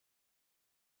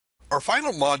Our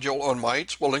final module on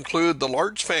mites will include the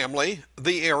large family,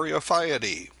 the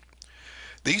Eriophyid.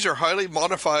 These are highly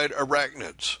modified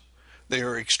arachnids. They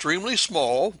are extremely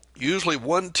small, usually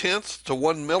 1/10 to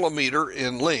 1 millimeter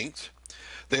in length.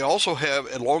 They also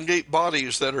have elongate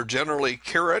bodies that are generally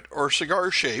carrot or cigar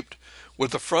shaped,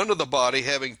 with the front of the body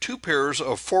having 2 pairs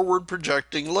of forward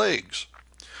projecting legs.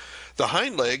 The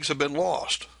hind legs have been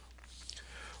lost.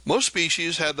 Most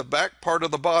species have the back part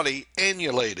of the body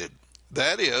annulated.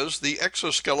 That is, the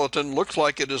exoskeleton looks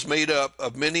like it is made up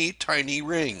of many tiny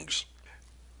rings.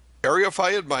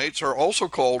 Eriophyid mites are also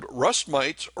called rust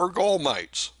mites or gall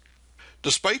mites.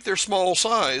 Despite their small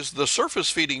size, the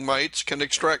surface-feeding mites can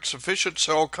extract sufficient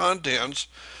cell contents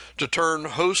to turn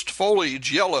host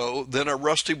foliage yellow, then a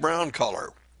rusty brown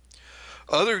color.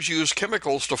 Others use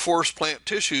chemicals to force plant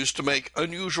tissues to make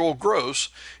unusual growths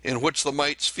in which the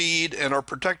mites feed and are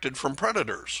protected from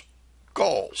predators.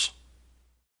 Galls.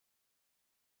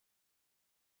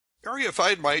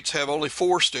 Eriophyid mites have only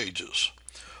 4 stages.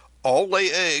 All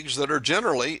lay eggs that are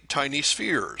generally tiny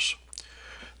spheres.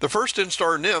 The first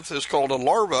instar nymph is called a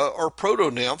larva or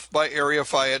proto-nymph by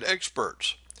Eriophyid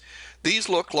experts. These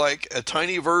look like a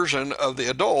tiny version of the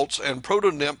adults, and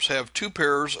proto-nymphs have 2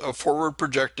 pairs of forward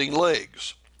projecting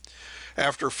legs.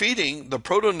 After feeding, the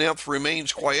proto-nymph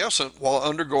remains quiescent while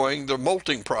undergoing the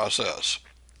molting process.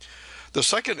 The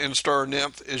second instar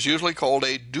nymph is usually called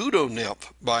a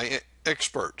pseudo-nymph by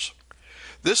experts.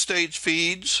 This stage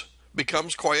feeds,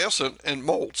 becomes quiescent, and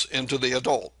molts into the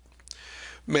adult.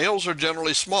 Males are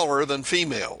generally smaller than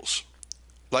females.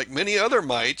 Like many other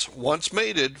mites, once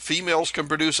mated, females can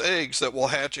produce eggs that will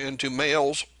hatch into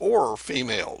males or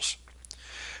females.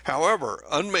 However,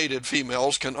 unmated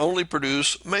females can only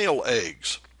produce male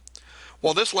eggs.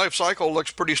 While this life cycle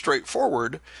looks pretty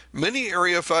straightforward, many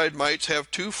Eriophyid mites have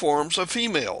 2 forms of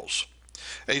females: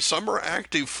 a summer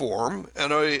active form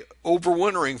and a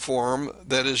overwintering form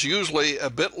that is usually a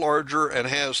bit larger and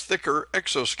has thicker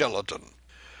exoskeleton.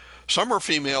 Summer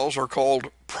females are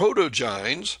called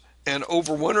protogynes, and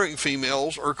overwintering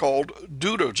females are called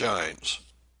pseudogynes.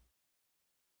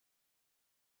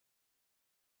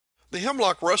 The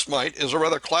hemlock rust mite is a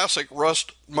rather classic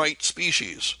rust mite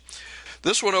species.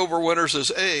 This one overwinters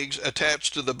as eggs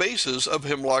attached to the bases of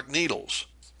hemlock needles.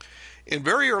 In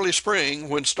very early spring,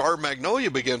 when star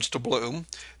magnolia begins to bloom,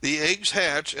 the eggs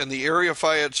hatch and the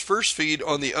Eriophyids first feed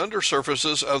on the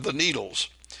undersurfaces of the needles.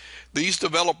 These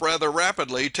develop rather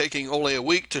rapidly, taking only a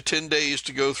week to 10 days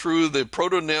to go through the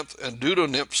proto-nymph and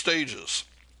pseudo-nymph stages.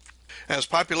 As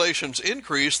populations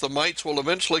increase, the mites will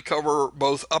eventually cover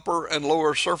both upper and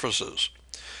lower surfaces.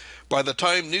 By the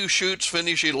time new shoots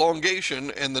finish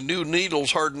elongation and the new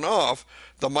needles harden off,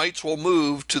 the mites will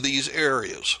move to these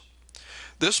areas.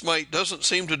 This mite doesn't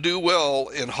seem to do well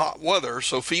in hot weather,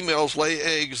 so females lay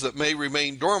eggs that may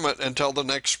remain dormant until the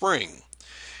next spring.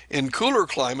 In cooler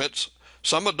climates,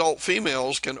 some adult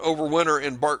females can overwinter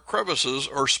in bark crevices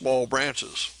or small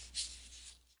branches.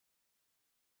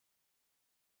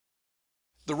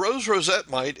 The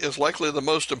rosette mite is likely the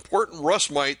most important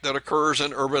rust mite that occurs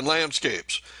in urban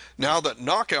landscapes, now that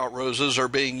knockout roses are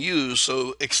being used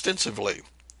so extensively.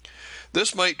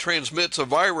 This mite transmits a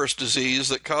virus disease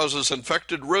that causes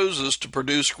infected roses to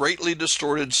produce greatly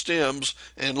distorted stems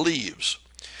and leaves.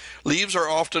 Leaves are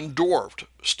often dwarfed,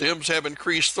 stems have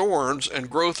increased thorns, and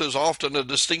growth is often a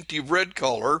distinctive red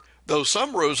color, though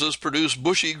some roses produce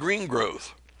bushy green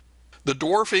growth. The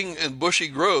dwarfing and bushy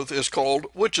growth is called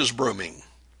witch's brooming.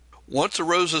 Once a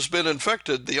rose has been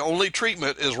infected, the only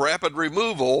treatment is rapid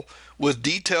removal, with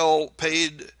detail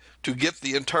paid to get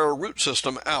the entire root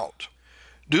system out.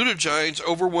 Pseudogynes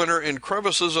overwinter in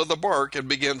crevices of the bark and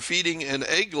begin feeding and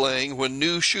egg-laying when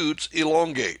new shoots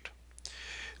elongate.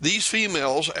 These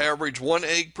females average 1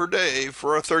 egg per day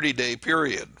for a 30-day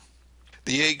period.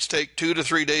 The eggs take 2 to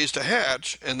 3 days to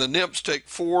hatch, and the nymphs take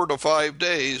 4 to 5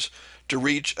 days to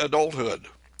reach adulthood.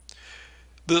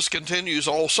 This continues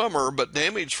all summer, but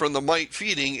damage from the mite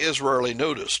feeding is rarely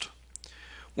noticed.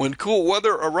 When cool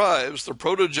weather arrives, the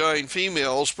protogyne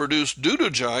females produce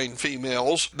pseudogyne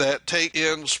females that take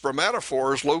in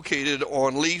spermatophores located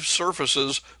on leaf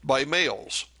surfaces by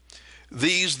males.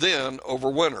 These then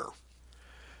overwinter.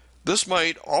 This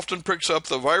mite often picks up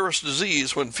the virus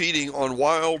disease when feeding on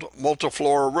wild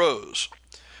multiflora rose.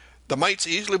 The mites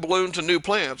easily balloon to new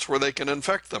plants where they can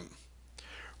infect them.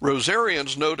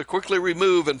 Rosarians know to quickly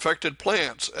remove infected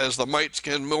plants, as the mites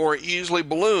can more easily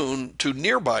balloon to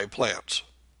nearby plants.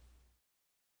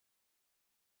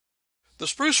 The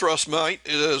spruce rust mite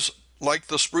is like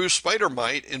the spruce spider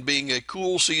mite in being a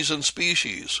cool season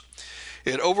species.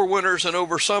 It overwinters and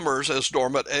oversummers as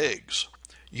dormant eggs,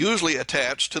 usually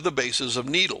attached to the bases of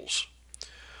needles.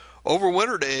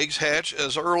 Overwintered eggs hatch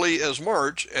as early as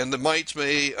March, and the mites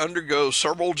may undergo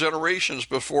several generations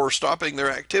before stopping their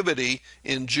activity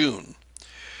in June.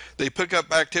 They pick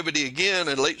up activity again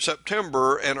in late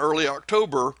September and early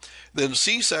October, then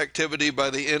cease activity by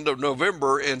the end of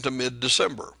November into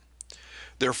mid-December.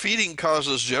 Their feeding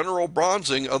causes general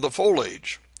bronzing of the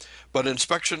foliage, but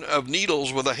inspection of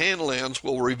needles with a hand lens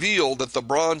will reveal that the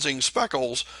bronzing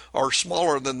speckles are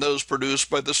smaller than those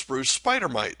produced by the spruce spider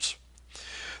mites.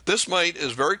 This mite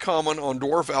is very common on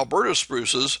dwarf Alberta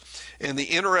spruces, and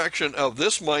the interaction of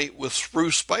this mite with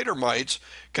spruce spider mites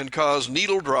can cause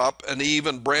needle drop and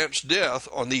even branch death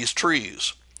on these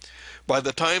trees. By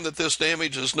the time that this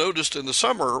damage is noticed in the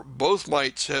summer, both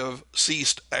mites have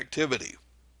ceased activity.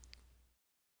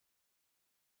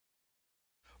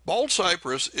 Bald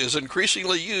cypress is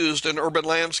increasingly used in urban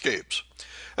landscapes,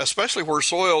 especially where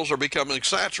soils are becoming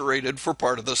saturated for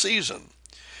part of the season.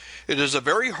 It is a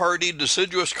very hardy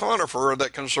deciduous conifer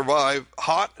that can survive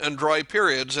hot and dry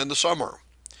periods in the summer.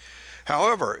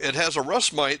 However, it has a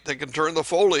rust mite that can turn the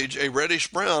foliage a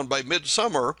reddish brown by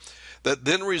midsummer that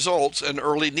then results in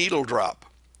early needle drop.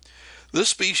 This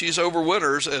species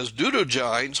overwinters as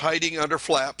deutogynes hiding under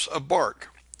flaps of bark.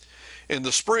 In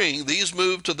the spring, these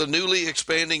move to the newly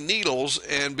expanding needles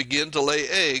and begin to lay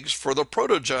eggs for the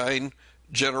protogyne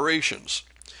generations.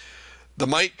 The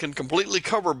mite can completely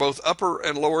cover both upper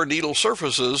and lower needle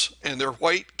surfaces, and their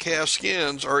white cast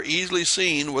skins are easily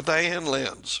seen with a hand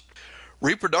lens.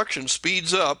 Reproduction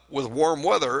speeds up with warm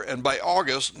weather, and by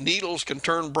August, needles can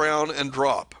turn brown and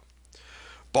drop.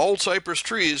 Bald cypress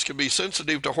trees can be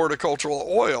sensitive to horticultural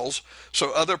oils,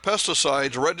 so other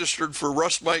pesticides registered for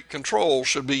rust mite control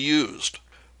should be used.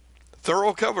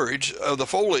 Thorough coverage of the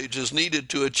foliage is needed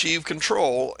to achieve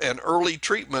control, and early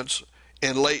treatments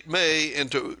in late May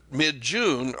into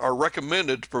mid-June are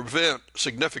recommended to prevent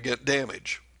significant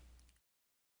damage.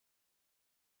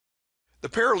 The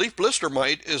pear-leaf blister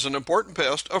mite is an important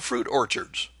pest of fruit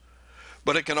orchards,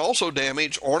 but it can also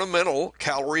damage ornamental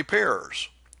calorie pears.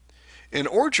 In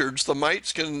orchards, the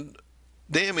mites can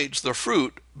damage the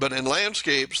fruit, but in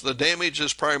landscapes, the damage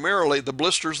is primarily the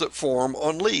blisters that form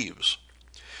on leaves.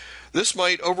 This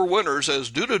mite overwinters as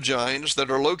deutogynes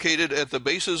that are located at the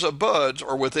bases of buds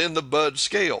or within the bud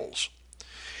scales.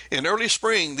 In early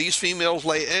spring, these females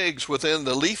lay eggs within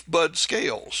the leaf bud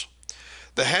scales.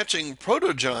 The hatching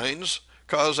protogynes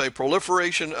cause a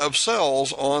proliferation of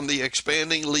cells on the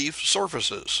expanding leaf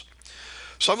surfaces.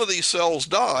 Some of these cells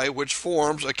die, which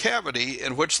forms a cavity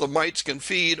in which the mites can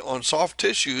feed on soft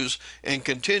tissues and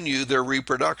continue their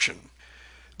reproduction.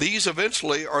 These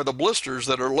eventually are the blisters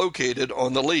that are located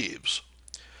on the leaves.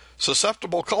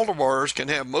 Susceptible cultivars can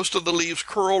have most of the leaves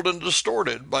curled and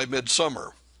distorted by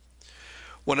midsummer.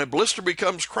 When a blister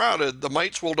becomes crowded, the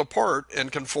mites will depart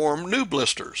and can form new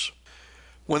blisters.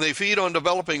 When they feed on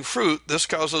developing fruit, this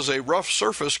causes a rough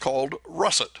surface called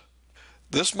russet.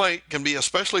 This mite can be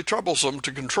especially troublesome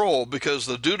to control because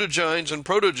the deutogynes and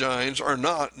protogynes are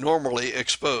not normally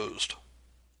exposed.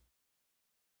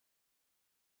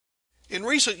 In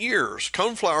recent years,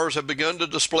 coneflowers have begun to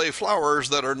display flowers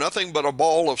that are nothing but a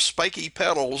ball of spiky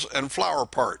petals and flower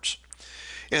parts.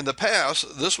 In the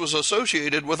past, this was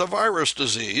associated with a virus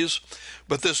disease,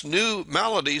 but this new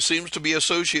malady seems to be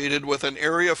associated with an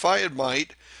Eriophyid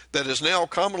mite that is now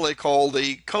commonly called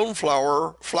the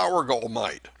coneflower flower gall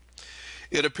mite.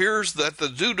 It appears that the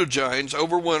deutogynes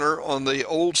overwinter on the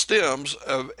old stems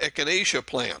of echinacea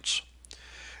plants.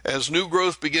 As new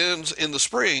growth begins in the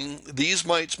spring, these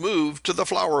mites move to the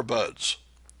flower buds.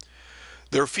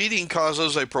 Their feeding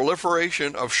causes a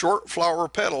proliferation of short flower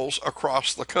petals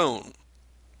across the cone.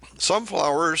 Some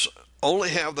flowers only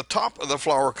have the top of the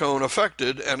flower cone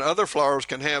affected, and other flowers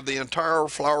can have the entire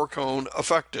flower cone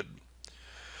affected.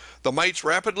 The mites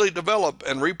rapidly develop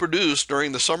and reproduce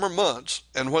during the summer months,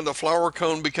 and when the flower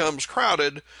cone becomes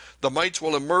crowded, the mites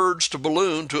will emerge to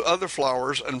balloon to other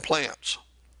flowers and plants.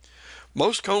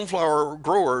 Most coneflower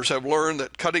growers have learned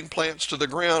that cutting plants to the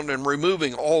ground and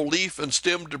removing all leaf and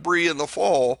stem debris in the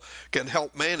fall can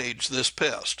help manage this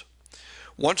pest.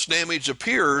 Once damage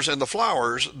appears in the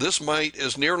flowers, this mite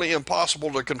is nearly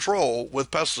impossible to control with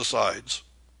pesticides.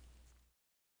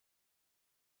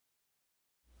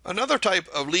 Another type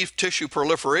of leaf tissue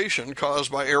proliferation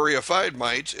caused by Eriophyid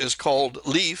mites is called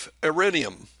leaf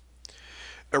Iridium.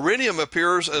 Iridium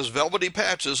appears as velvety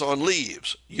patches on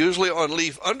leaves, usually on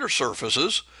leaf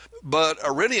undersurfaces, but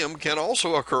Iridium can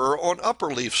also occur on upper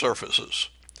leaf surfaces.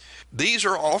 These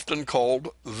are often called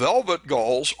velvet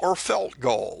galls or felt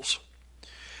galls.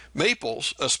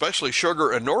 Maples, especially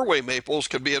sugar and Norway maples,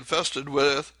 can be infested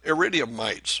with Iridium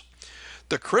mites.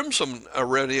 The crimson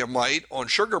Iridium mite on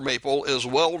sugar maple is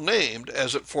well named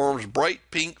as it forms bright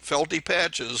pink felty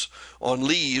patches on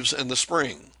leaves in the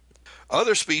spring.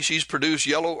 Other species produce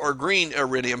yellow or green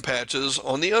iridium patches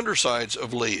on the undersides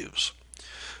of leaves.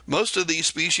 Most of these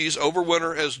species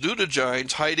overwinter as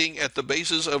deutergines hiding at the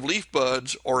bases of leaf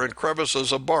buds or in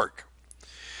crevices of bark.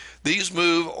 These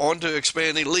move onto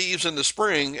expanding leaves in the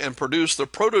spring and produce the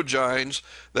protogynes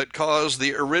that cause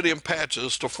the iridium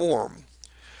patches to form.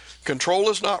 Control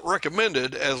is not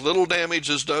recommended as little damage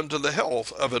is done to the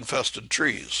health of infested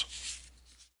trees.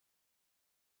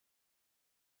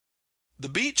 The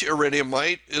beech iridium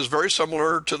mite is very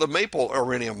similar to the maple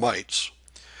iridium mites.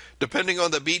 Depending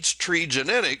on the beech tree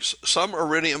genetics, some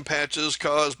iridium patches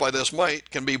caused by this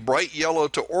mite can be bright yellow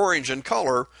to orange in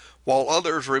color, while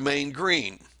others remain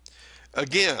green.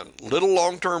 Again, little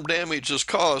long-term damage is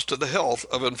caused to the health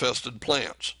of infested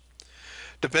plants.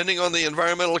 Depending on the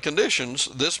environmental conditions,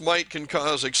 this mite can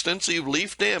cause extensive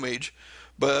leaf damage,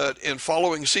 but in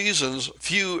following seasons,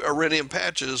 few iridium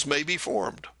patches may be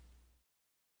formed.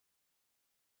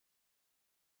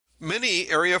 Many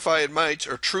Eriophyid mites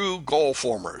are true gall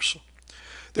formers.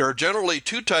 There are generally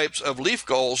two types of leaf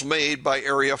galls made by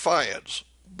Eriophiids,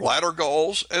 bladder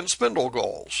galls and spindle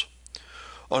galls.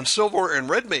 On silver and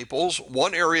red maples,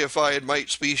 one Eriophyid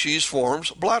mite species forms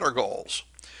bladder galls.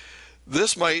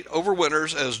 This mite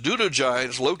overwinters as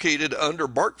deutergines located under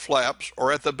bark flaps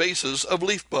or at the bases of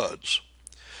leaf buds.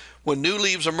 When new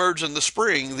leaves emerge in the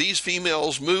spring, these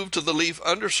females move to the leaf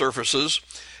undersurfaces,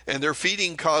 and their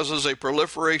feeding causes a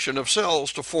proliferation of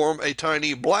cells to form a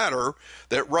tiny bladder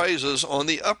that rises on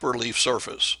the upper leaf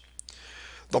surface.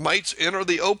 The mites enter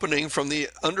the opening from the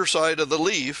underside of the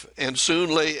leaf and soon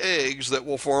lay eggs that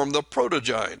will form the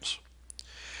protogynes.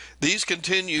 These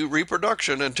continue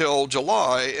reproduction until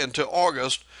July and to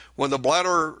August, when the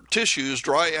bladder tissues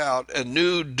dry out and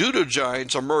new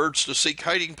deutergines emerge to seek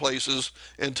hiding places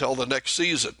until the next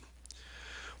season.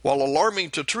 While alarming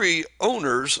to tree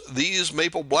owners, these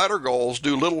maple bladder galls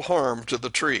do little harm to the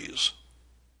trees.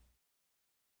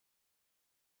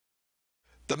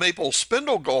 The maple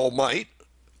spindle gall mite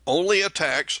only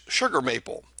attacks sugar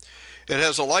maple. It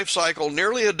has a life cycle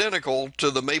nearly identical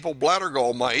to the maple bladder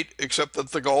gall mite, except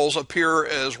that the galls appear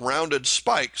as rounded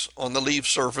spikes on the leaf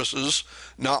surfaces,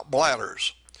 not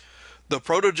bladders. The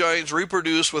protogynes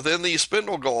reproduce within these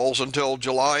spindle galls until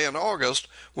July and August,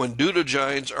 when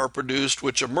deutergines are produced,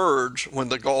 which emerge when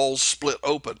the galls split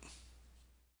open.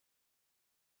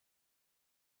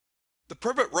 The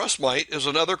privet rust mite is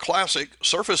another classic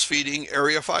surface-feeding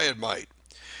Eriophyid mite.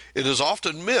 It is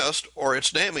often missed, or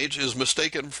its damage is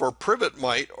mistaken for privet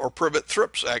mite or privet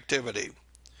thrips activity.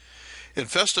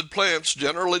 Infested plants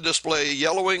generally display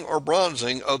yellowing or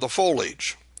bronzing of the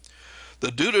foliage.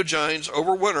 The deutergines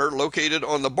overwinter located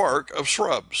on the bark of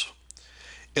shrubs.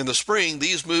 In the spring,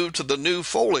 these move to the new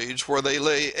foliage where they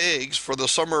lay eggs for the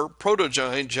summer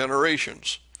protogyne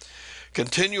generations.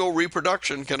 Continual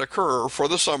reproduction can occur for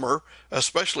the summer,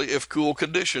 especially if cool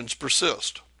conditions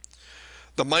persist.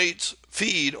 The mites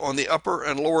feed on the upper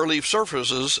and lower leaf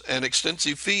surfaces, and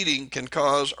extensive feeding can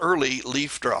cause early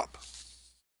leaf drop.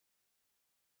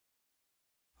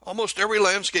 Almost every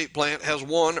landscape plant has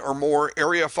one or more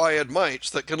Eriophyid mites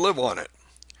that can live on it.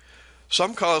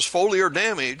 Some cause foliar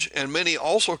damage, and many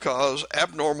also cause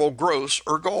abnormal growths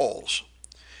or galls.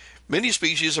 Many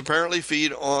species apparently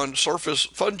feed on surface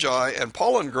fungi and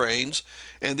pollen grains,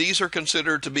 and these are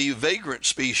considered to be vagrant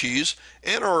species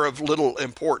and are of little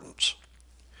importance.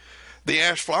 The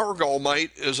ash flower gall mite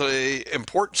is an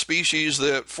important species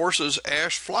that forces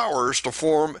ash flowers to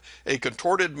form a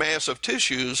contorted mass of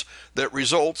tissues that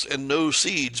results in no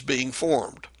seeds being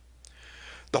formed.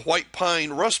 The white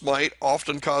pine rust mite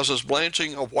often causes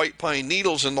blanching of white pine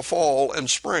needles in the fall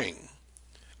and spring.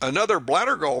 Another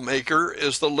bladder gall maker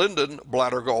is the linden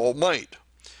bladder gall mite.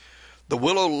 The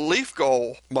willow leaf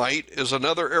gall mite is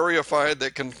another Eriophyid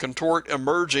that can contort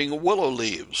emerging willow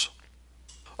leaves.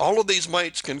 All of these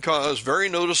mites can cause very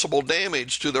noticeable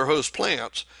damage to their host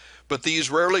plants, but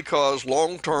these rarely cause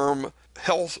long-term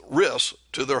health risks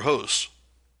to their hosts.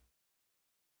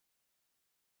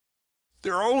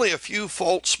 There are only a few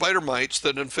FalseSpiderMites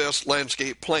that infest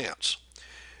landscape plants.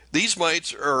 These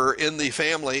mites are in the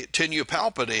family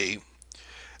Tinupalpidae.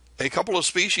 A couple of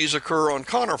species occur on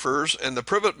conifers, and the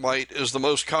privet mite is the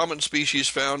most common species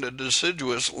found in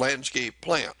deciduous landscape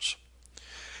plants.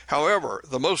 However,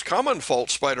 the most common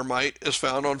FalseSpiderMite is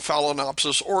found on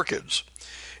Phalaenopsis orchids.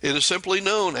 It is simply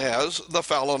known as the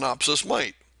Phalaenopsis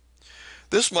mite.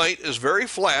 This mite is very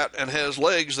flat and has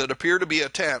legs that appear to be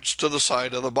attached to the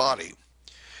side of the body.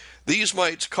 These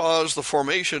mites cause the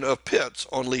formation of pits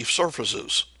on leaf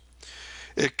surfaces.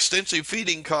 Extensive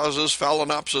feeding causes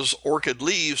Phalaenopsis orchid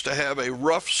leaves to have a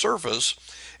rough surface,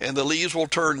 and the leaves will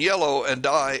turn yellow and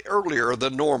die earlier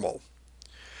than normal.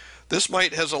 This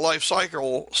mite has a life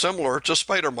cycle similar to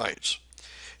spider mites.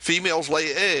 Females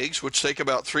lay eggs, which take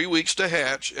about 3 weeks to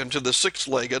hatch into the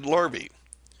six-legged larvae.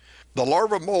 The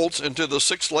larva molts into the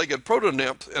six-legged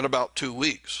protonymph in about 2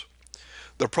 weeks.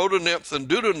 The protonymph and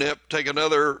deutonymph take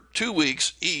another 2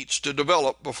 weeks each to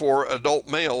develop before adult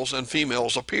males and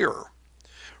females appear.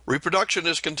 Reproduction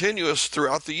is continuous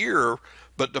throughout the year,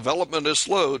 but development is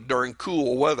slowed during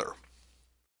cool weather.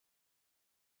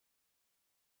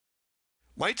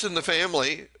 Mites in the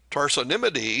family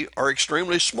Tarsinemmidae are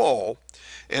extremely small,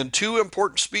 and 2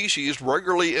 important species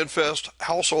regularly infest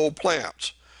household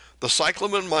plants, the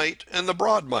cyclamen mite and the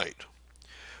broad mite.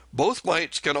 Both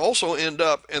mites can also end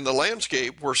up in the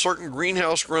landscape where certain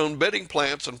greenhouse-grown bedding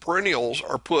plants and perennials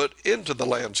are put into the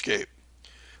landscape.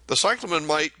 The cyclamen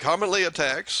mite commonly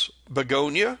attacks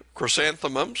begonia,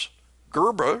 chrysanthemums,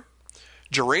 gerber,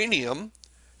 geranium,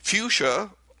 fuchsia,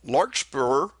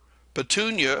 larkspur,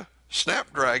 petunia,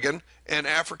 snapdragon, and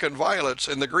African violets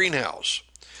in the greenhouse,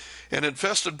 and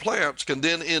infested plants can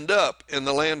then end up in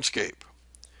the landscape.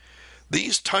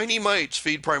 These tiny mites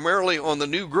feed primarily on the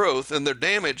new growth, and their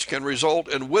damage can result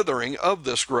in withering of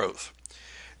this growth.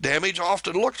 Damage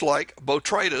often looks like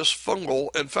botrytis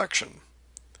fungal infection.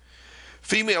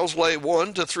 Females lay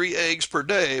 1 to 3 eggs per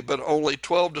day, but only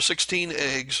 12 to 16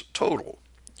 eggs total.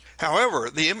 However,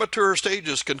 the immature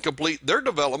stages can complete their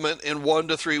development in 1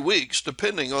 to 3 weeks,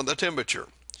 depending on the temperature.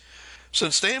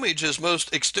 Since damage is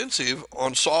most extensive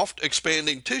on soft,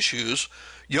 expanding tissues,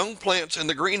 young plants in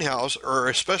the greenhouse are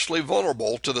especially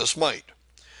vulnerable to this mite.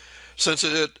 Since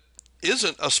it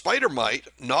isn't a spider mite,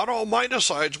 not all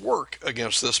miticides work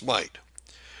against this mite.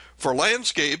 For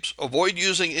landscapes, avoid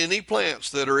using any plants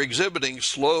that are exhibiting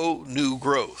slow new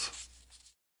growth.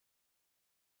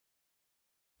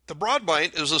 The broad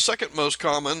mite is the second most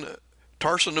common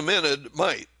tarsinemminid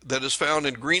mite that is found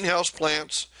in greenhouse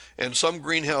plants and some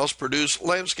greenhouse-produced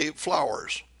landscape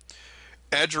flowers.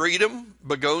 Iridium,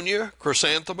 begonia,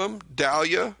 chrysanthemum,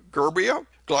 dahlia, gerbia,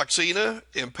 gloxina,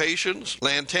 impatiens,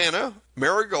 lantana,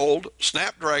 marigold,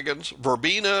 snapdragons,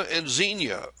 verbena, and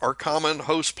zinnia are common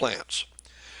host plants.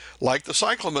 Like the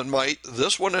cyclamen mite,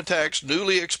 this one attacks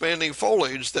newly expanding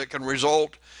foliage that can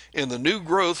result in the new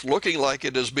growth looking like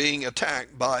it is being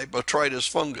attacked by botrytis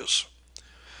fungus.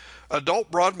 Adult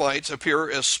broad mites appear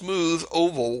as smooth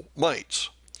oval mites.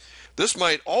 This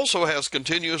mite also has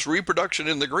continuous reproduction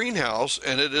in the greenhouse,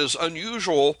 and it is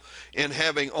unusual in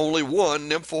having only one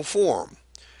nymphal form.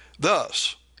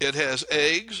 Thus, it has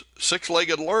eggs,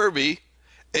 6-legged larvae,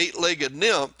 8-legged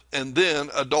nymph, and then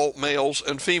adult males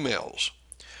and females.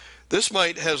 This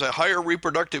mite has a higher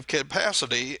reproductive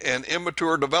capacity, and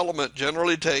immature development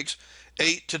generally takes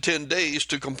 8 to 10 days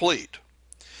to complete.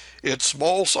 Its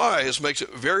small size makes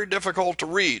it very difficult to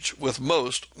reach with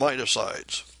most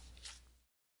miticides.